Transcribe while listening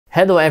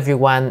Hello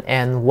everyone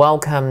and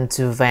welcome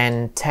to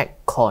Van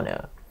Tech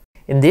Corner.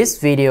 In this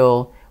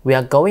video, we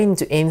are going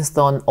to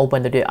install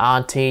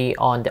OpenWRT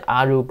on the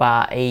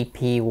Aruba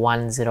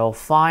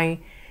AP-105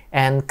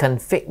 and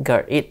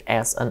configure it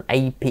as an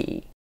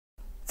AP.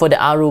 For the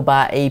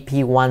Aruba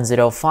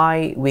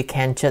AP-105, we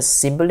can just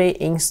simply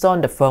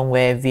install the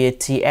firmware via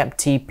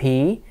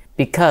TFTP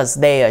because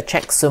they are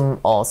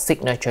checksum or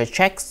signature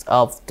checks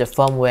of the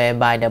firmware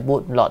by the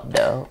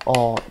bootloader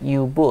or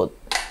uBoot.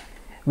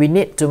 We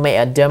need to make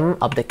a dump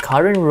of the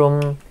current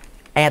room,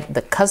 add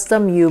the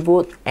custom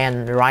uBoot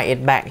and write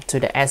it back to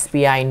the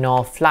SPI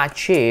NOR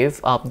Flash chip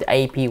of the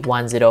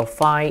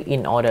AP-105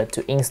 in order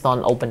to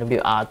install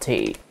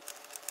OpenWRT.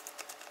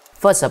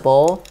 First of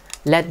all,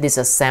 let's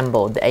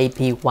disassemble the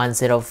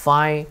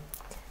AP-105.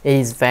 It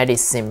is very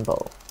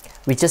simple.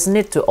 We just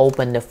need to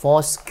open the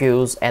 4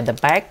 screws at the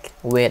back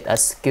with a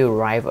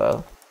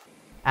screwdriver.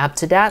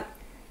 After that,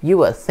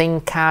 use a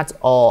thin card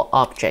or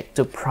object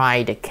to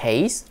pry the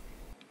case.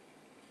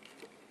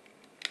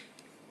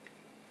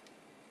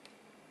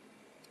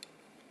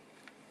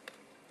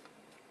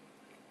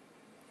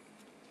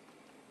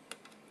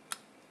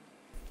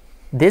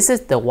 This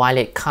is the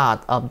wireless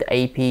card of the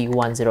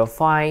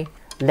AP-105.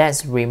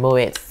 Let's remove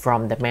it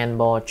from the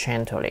mainboard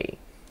gently.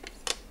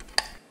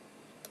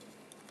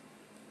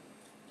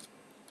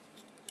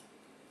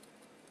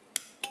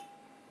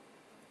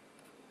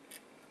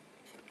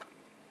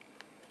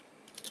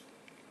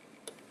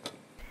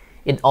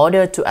 In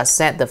order to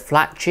access the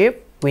flash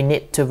chip, we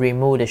need to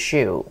remove the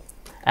shield.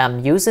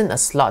 I'm using a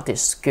slotted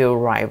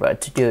screwdriver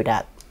to do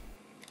that.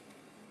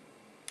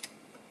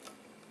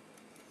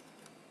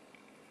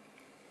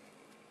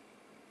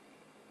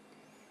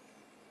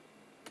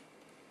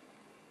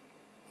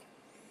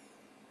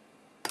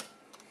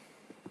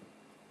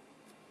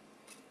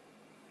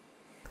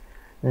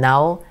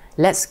 Now,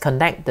 let's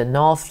connect the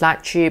NOR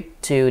Flash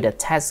chip to the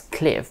test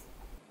clip.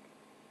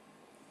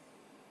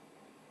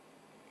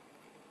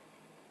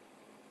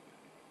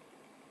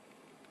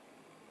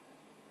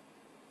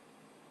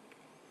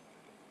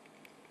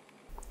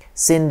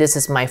 Since this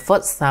is my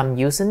first time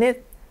using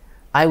it,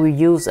 I will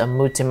use a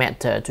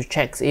multimeter to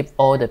check if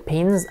all the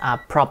pins are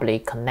properly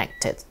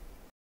connected.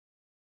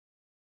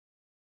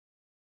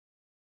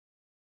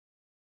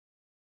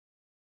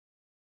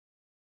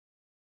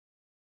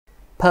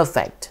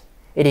 Perfect.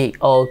 It is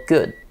all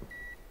good.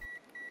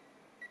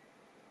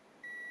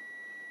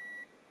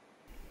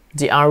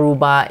 The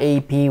Aruba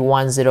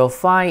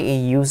AP-105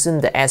 is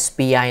using the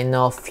SPI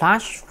NOR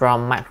Flash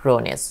from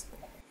Macronix.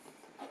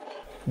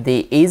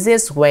 The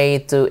easiest way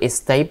to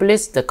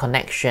establish the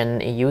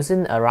connection is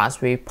using a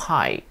Raspberry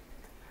Pi.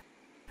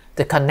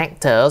 The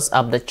connectors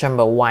of the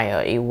jumper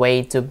wire is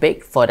way too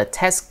big for the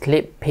test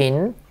clip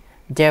pin,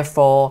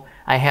 therefore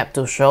I have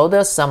to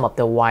solder some of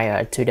the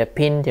wire to the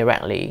pin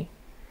directly.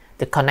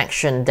 The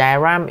connection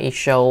diagram is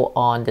shown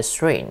on the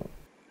screen.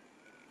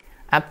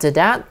 After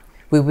that,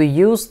 we will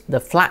use the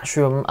flash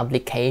room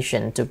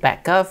application to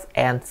back up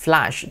and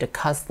flash the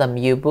custom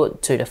uBoot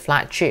to the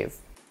flash chip.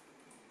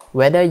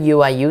 Whether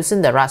you are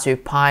using the Raspberry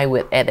Pi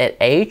with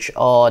SSH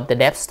or the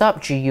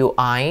desktop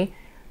GUI,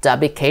 the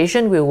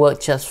application will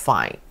work just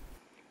fine.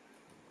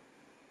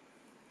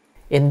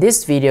 In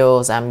this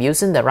video, I'm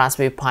using the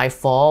Raspberry Pi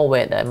 4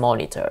 with a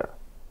monitor.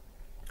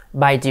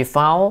 By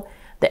default,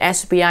 the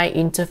SPI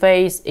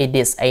interface is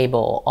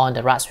disabled on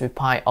the Raspberry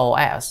Pi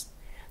OS.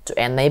 To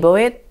enable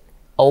it,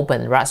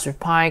 open Raspberry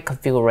Pi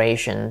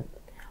configuration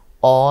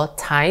or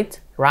type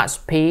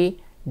raspi-config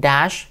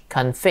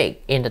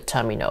in the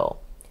terminal.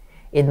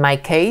 In my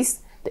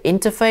case, the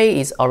interface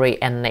is already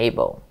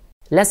enabled.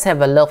 Let's have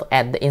a look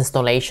at the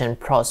installation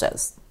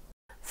process.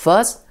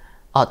 First,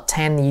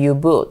 obtain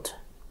uBoot.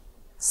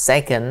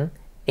 Second,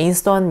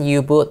 install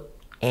uBoot.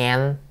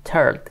 And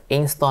third,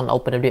 install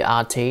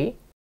OpenWRT.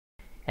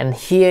 And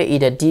here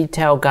is a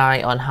detailed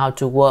guide on how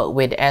to work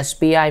with the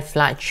SPI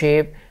Flash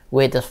chip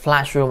with the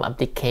Flash Room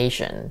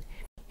application.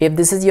 If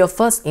this is your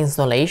first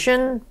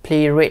installation,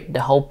 please read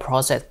the whole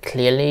process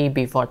clearly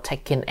before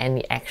taking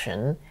any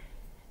action,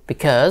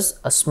 because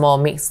a small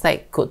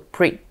mistake could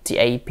break the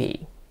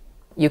AP.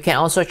 You can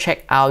also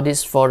check out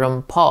this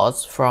forum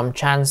post from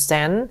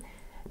Chansen.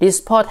 This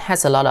post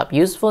has a lot of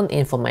useful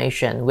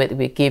information which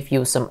will give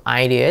you some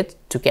ideas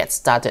to get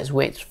started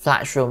with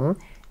Flash Room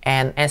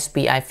and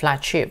SPI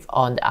Flash chip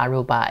on the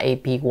Aruba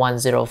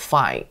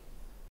AP-105.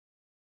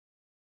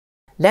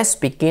 Let's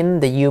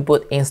begin the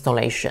uBoot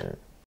installation.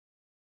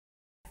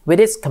 With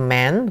this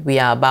command, we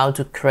are about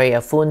to create a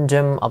full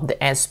dump of the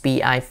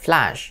SPI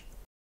Flash.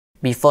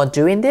 Before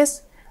doing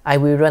this, I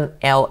will run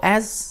ls/dev/sp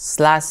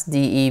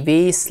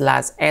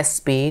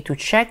to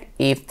check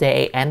if there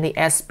is any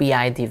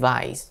SPI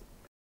device.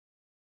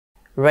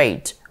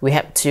 Great, we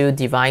have 2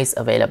 devices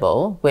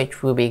available,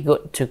 which will be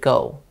good to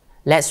go.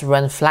 Let's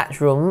run Flash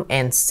Room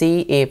and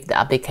see if the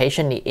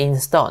application is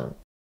installed.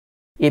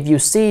 If you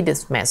see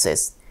this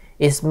message,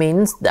 it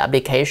means the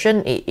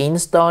application is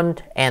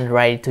installed and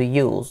ready to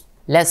use.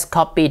 Let's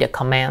copy the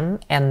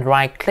command and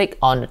right-click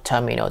on the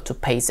terminal to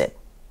paste it.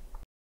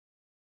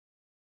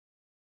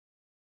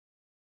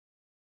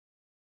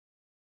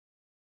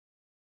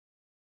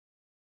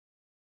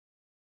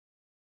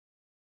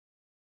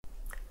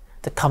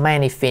 the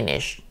command is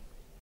finished.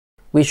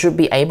 We should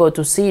be able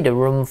to see the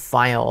room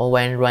file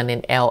when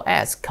running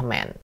ls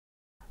command.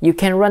 You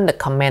can run the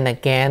command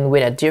again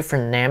with a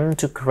different name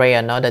to create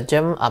another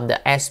gem of the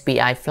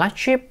SPI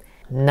Flash chip.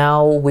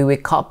 Now we will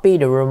copy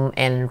the room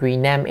and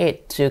rename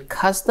it to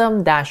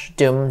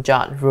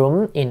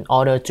custom-doom.room in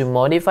order to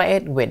modify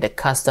it with the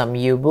custom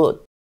uBoot.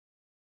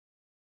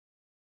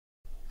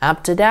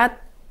 After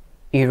that,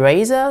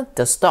 erase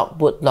the stock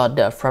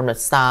bootloader from the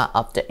start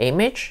of the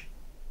image.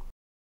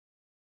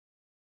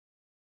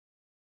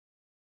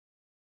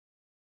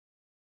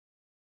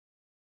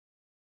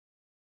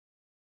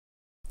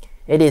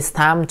 It is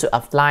time to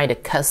apply the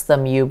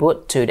custom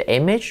uBoot to the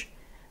image.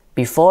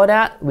 Before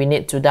that, we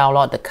need to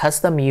download the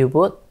custom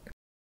uBoot.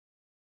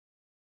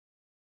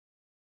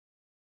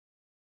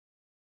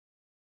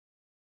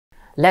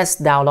 Let's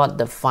download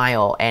the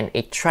file and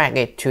extract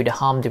it to the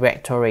home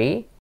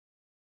directory.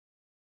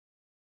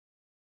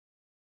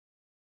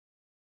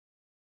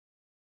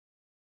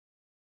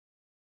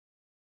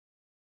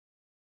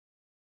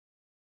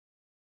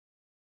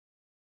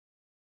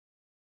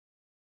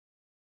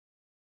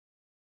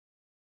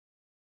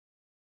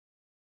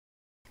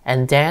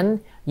 And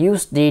then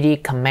use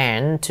dd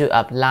command to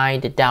apply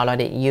the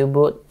downloaded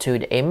uBoot to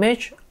the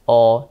image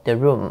or the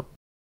room.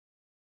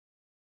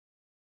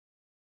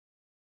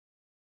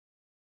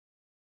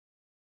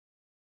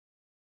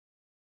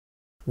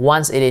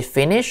 Once it is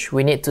finished,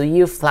 we need to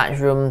use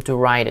FlashRoom to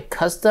write the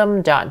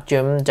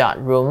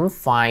custom.gem.room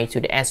file to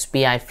the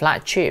SPI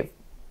Flash chip.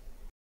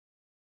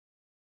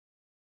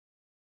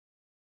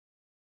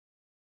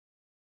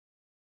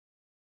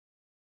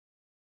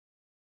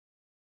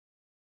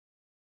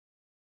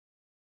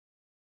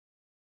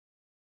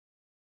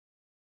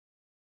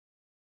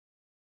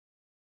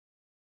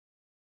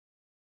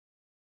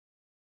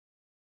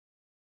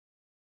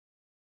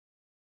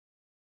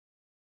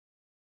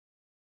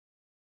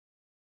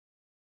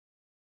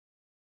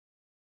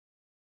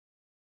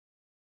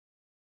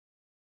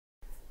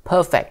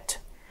 Perfect.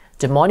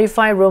 The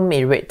modified room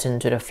is written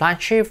to the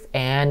flash chip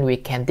and we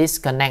can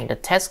disconnect the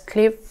test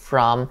clip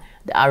from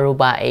the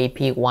Aruba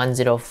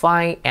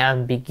AP-105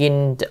 and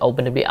begin the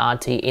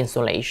OpenWRT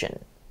installation.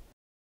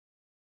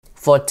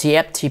 For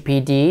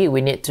TFTPD,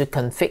 we need to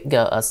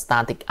configure a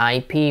static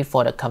IP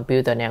for the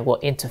computer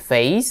network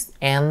interface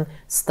and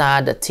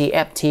start the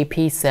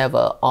TFTP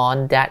server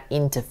on that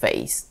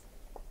interface.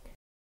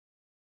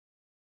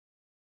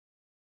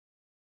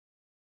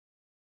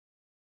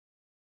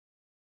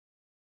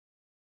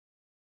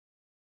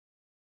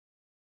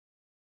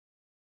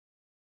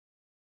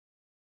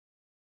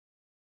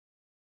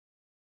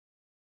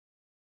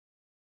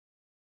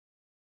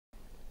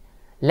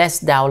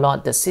 Let's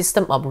download the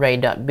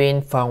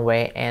systemupgrade.bin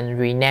firmware and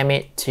rename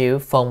it to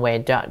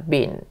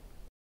firmware.bin.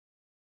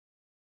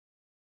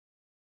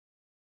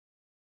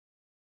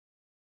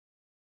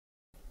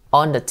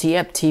 On the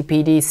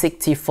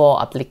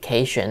TFTPD64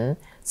 application,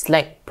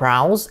 select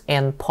Browse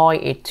and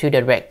point it to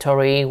the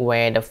directory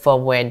where the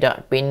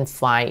firmware.bin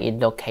file is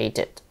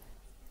located.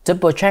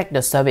 Double check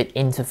the service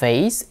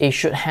interface. It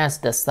should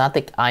have the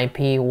static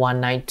IP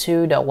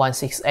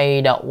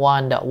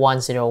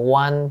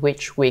 192.168.1.101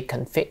 which we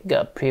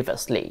configured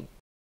previously.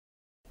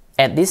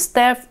 At this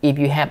step, if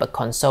you have a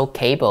console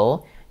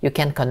cable, you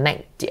can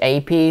connect the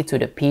AP to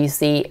the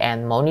PC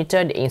and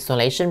monitor the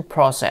installation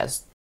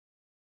process.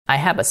 I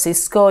have a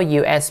Cisco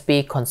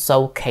USB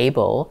console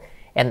cable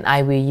and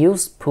I will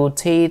use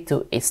Putty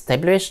to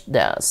establish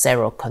the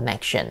serial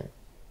connection.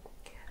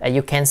 As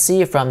you can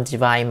see from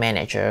Device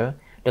Manager,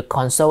 the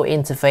console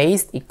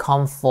interface is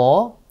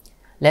COM4.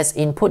 Let's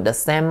input the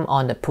same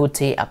on the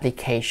Putty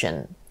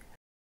application.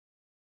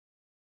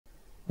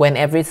 When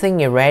everything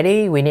is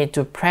ready, we need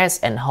to press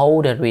and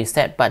hold the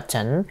reset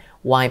button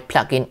while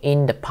plugging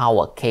in the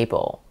power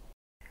cable.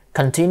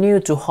 Continue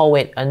to hold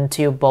it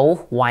until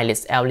both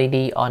wireless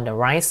LED on the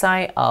right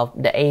side of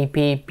the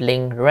AP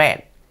blink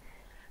red.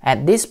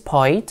 At this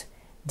point,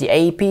 the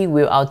AP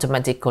will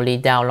automatically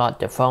download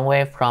the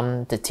firmware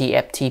from the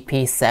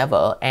TFTP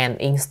server and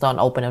install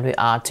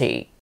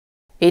OpenWRT.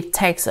 It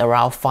takes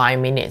around 5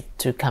 minutes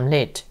to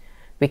complete.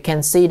 We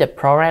can see the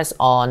progress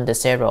on the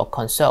serial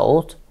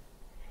console.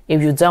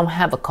 If you don't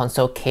have a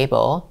console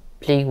cable,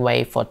 please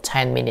wait for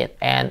 10 minutes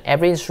and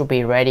everything should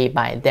be ready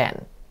by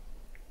then.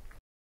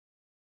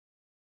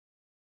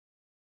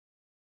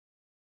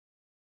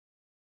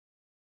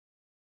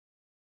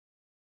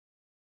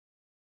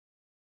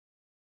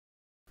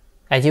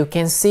 As you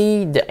can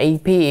see, the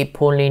AP is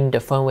pulling the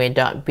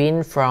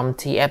firmware.bin from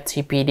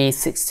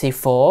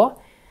TFTPD64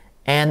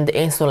 and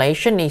the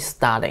installation is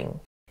starting.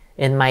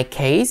 In my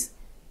case,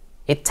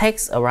 it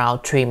takes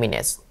around 3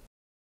 minutes.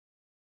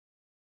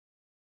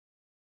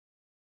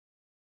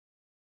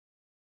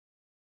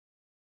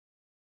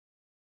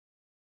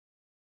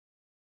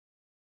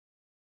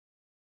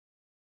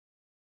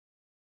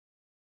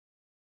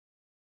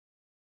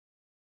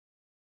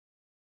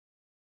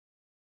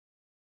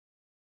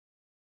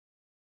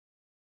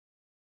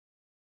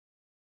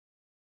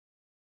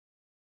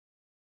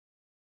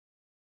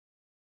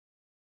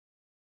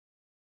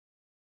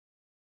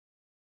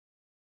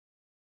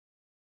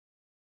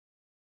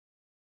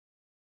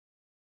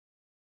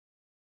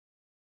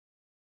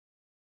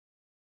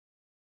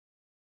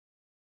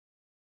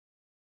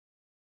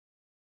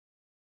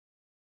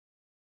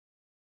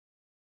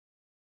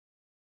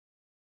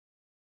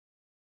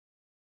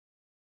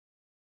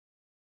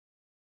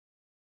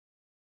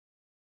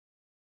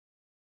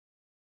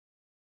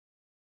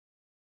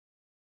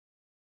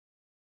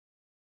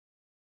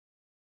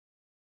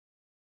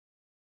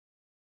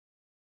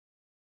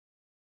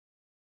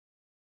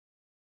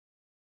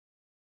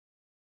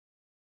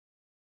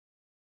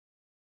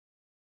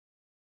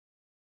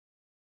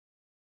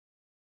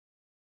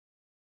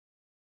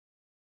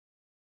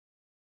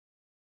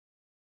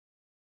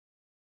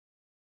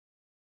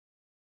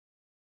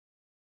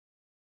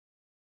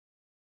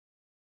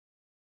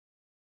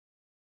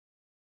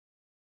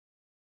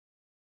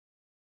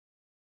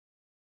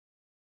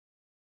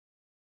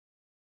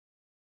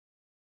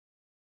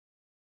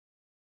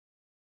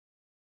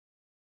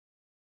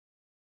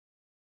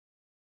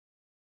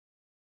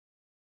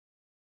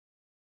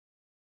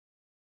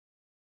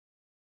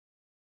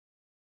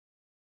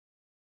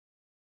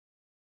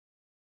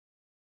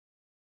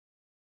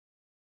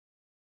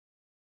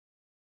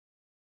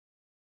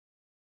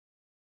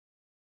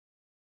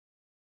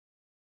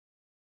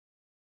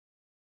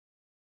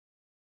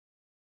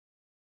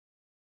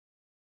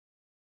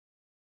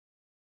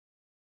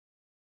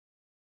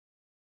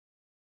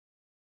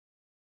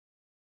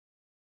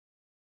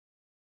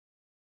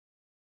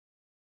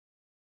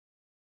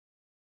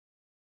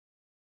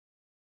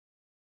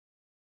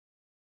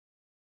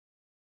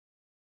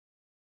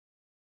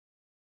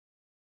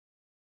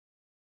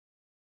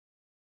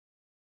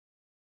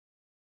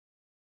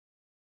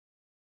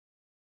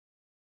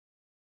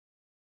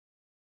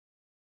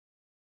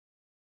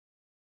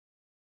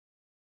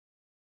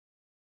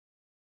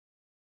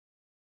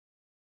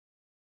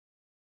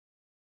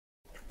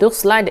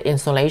 Looks like the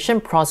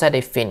installation process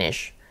is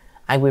finished.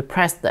 I will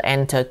press the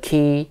enter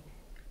key,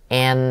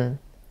 and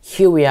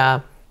here we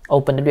are,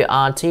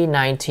 OpenWRT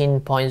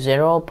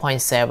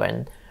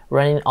 19.0.7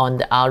 running on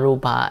the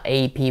Aruba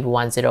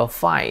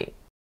AP-105.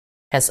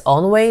 As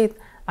always,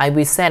 I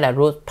will set a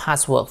root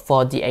password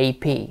for the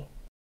AP.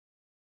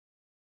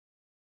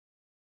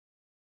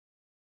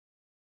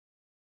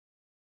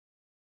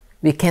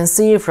 We can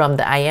see from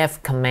the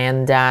if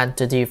command that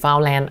the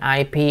default LAN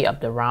IP of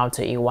the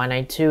router is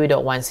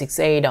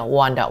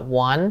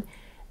 192.168.1.1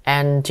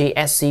 and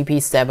GSCP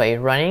server is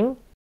running.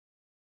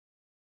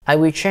 I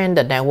will change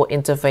the network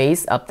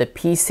interface of the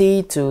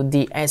PC to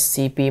the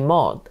DHCP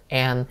mode,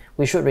 and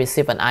we should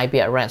receive an IP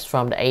address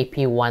from the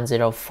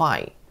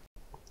AP-105.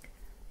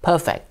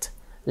 Perfect.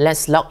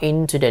 Let's log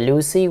into the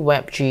LuCI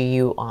web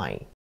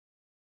GUI.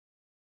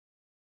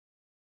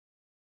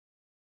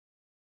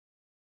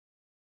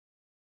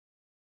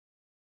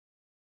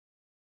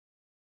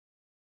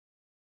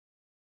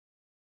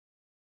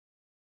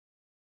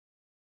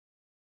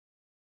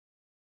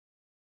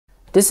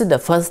 This is the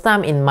first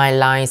time in my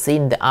life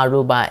seeing the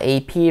Aruba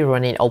AP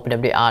running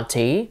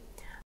OpenWRT.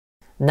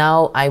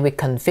 Now I will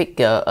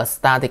configure a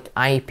static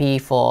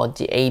IP for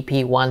the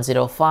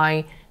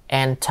AP-105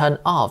 and turn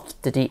off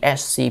the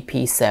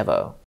DHCP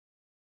server.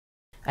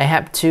 I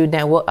have two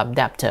network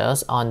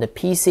adapters on the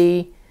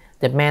PC.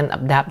 The main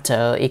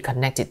adapter is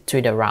connected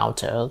to the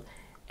router,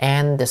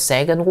 and the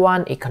second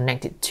one is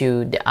connected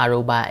to the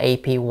Aruba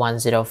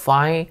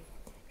AP-105.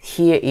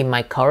 Here in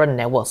my current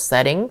network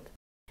setting,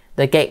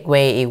 the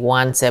gateway is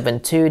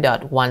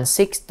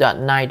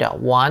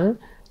 172.16.9.1,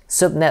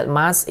 subnet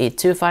mask is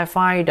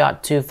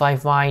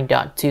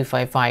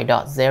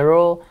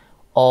 255.255.255.0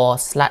 or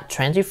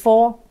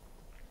 /24.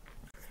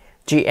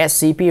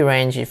 GSCP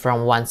range is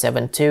from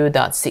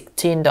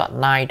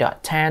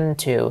 172.16.9.10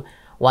 to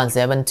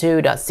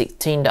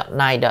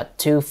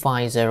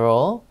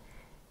 172.16.9.250.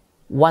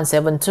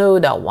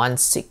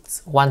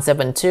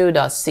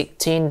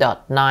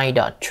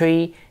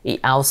 172.16.9.3 is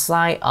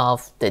outside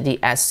of the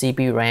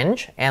DHCP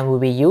range and will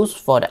be used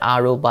for the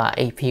Aruba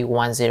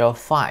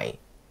AP-105.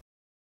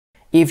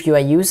 If you are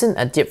using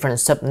a different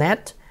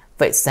subnet,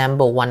 for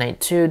example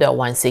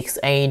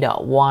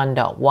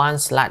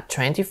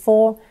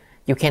 192.168.1.1/24,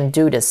 you can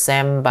do the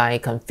same by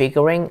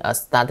configuring a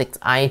static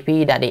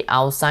IP that is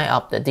outside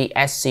of the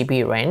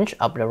DHCP range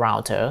of the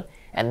router,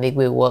 and it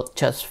will work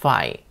just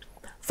fine.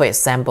 For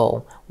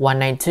example,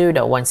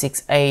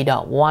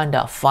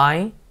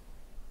 192.168.1.5,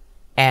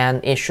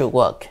 and it should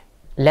work.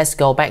 Let's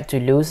go back to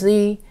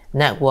LuCI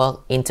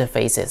Network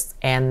Interfaces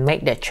and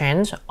make the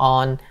change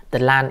on the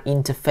LAN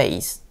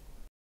interface.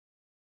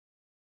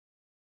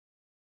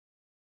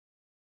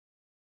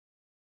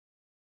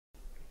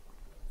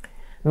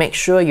 Make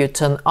sure you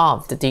turn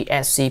off the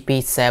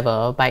DHCP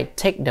server by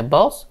tick the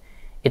box,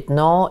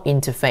 Ignore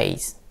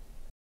Interface.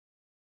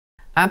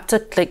 After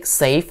click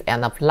Save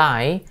and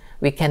Apply,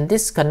 we can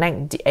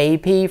disconnect the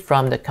AP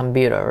from the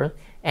computer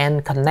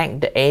and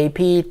connect the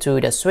AP to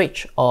the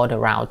switch or the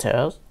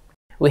router.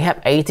 We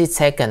have 80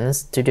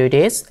 seconds to do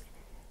this.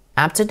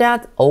 After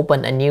that,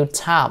 open a new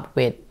tab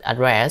with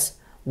address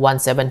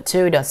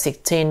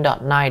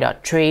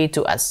 172.16.9.3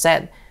 to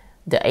access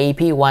the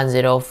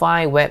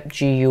AP-105 web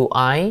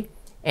GUI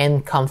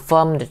and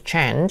confirm the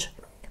change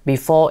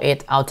before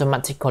it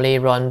automatically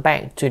runs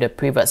back to the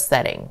previous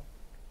setting.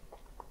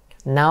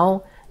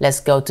 Now, let's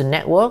go to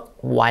Network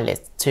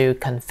Wireless to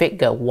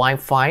configure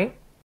Wi-Fi.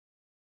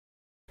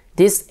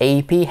 This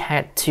AP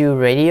had two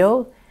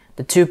radios,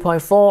 the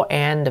 2.4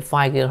 and the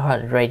 5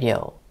 GHz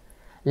radio.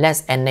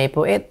 Let's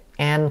enable it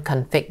and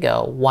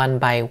configure one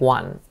by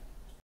one.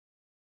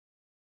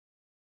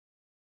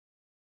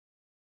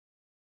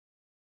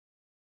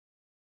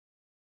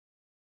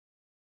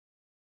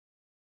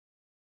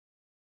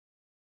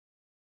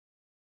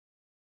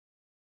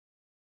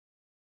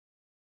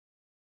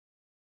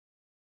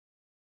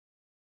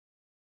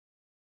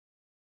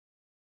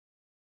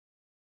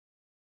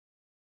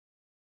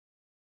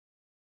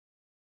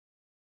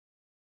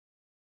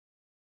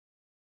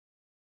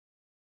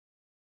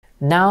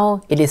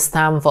 Now it is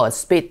time for a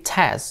speed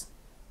test.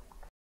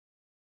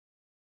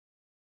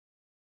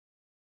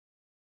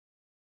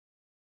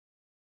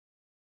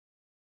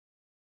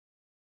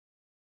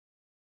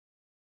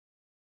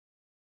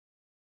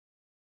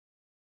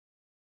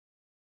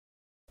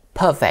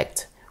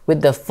 Perfect.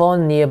 With the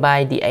phone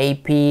nearby the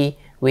AP,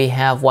 we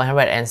have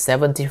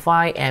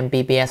 175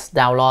 Mbps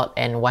download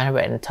and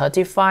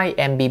 135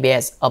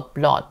 Mbps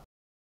upload.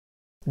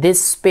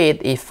 This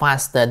speed is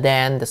faster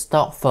than the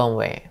stock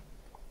firmware.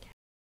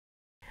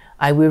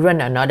 I will run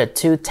another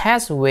two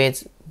tests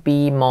with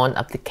bmon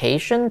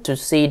application to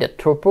see the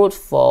throughput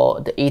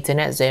for the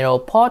Ethernet 0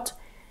 port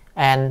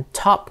and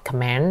top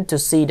command to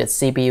see the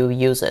CPU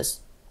uses.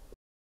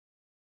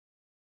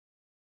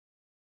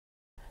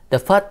 The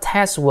first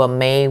tests were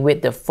made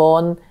with the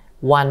phone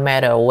 1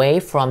 meter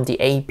away from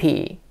the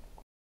AP.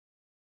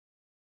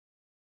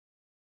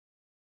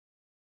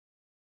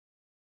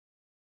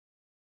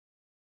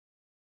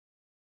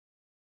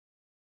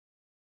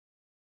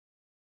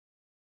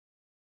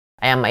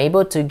 I am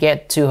able to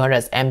get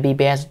 200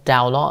 Mbps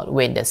download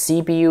with the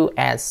CPU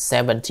at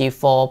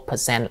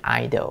 74%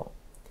 idle.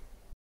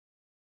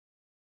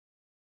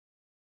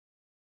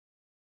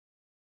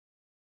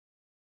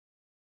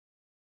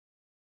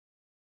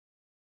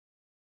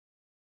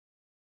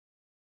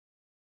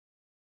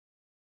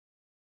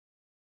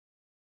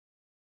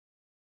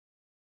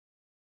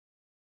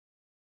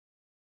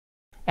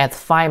 At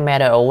 5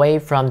 meters away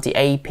from the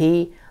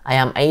AP, I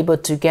am able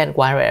to get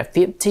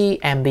 150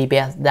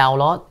 Mbps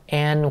download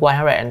and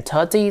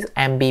 130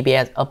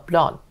 Mbps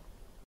upload.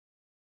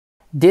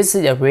 This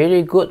is a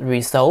really good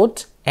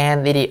result,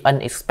 and it is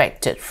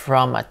unexpected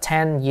from a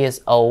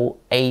 10-year-old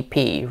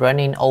AP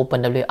running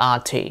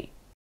OpenWRT.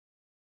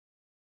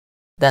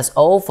 That's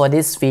all for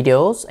this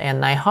video,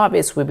 and I hope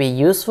it will be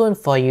useful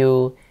for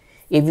you.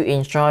 If you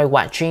enjoy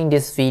watching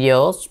these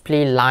videos,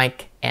 please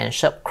like and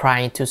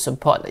subscribe to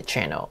support the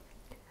channel.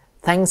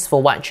 Thanks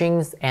for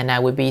watching, and I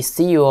will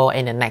see you all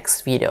in the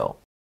next video.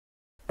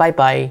 Bye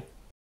bye.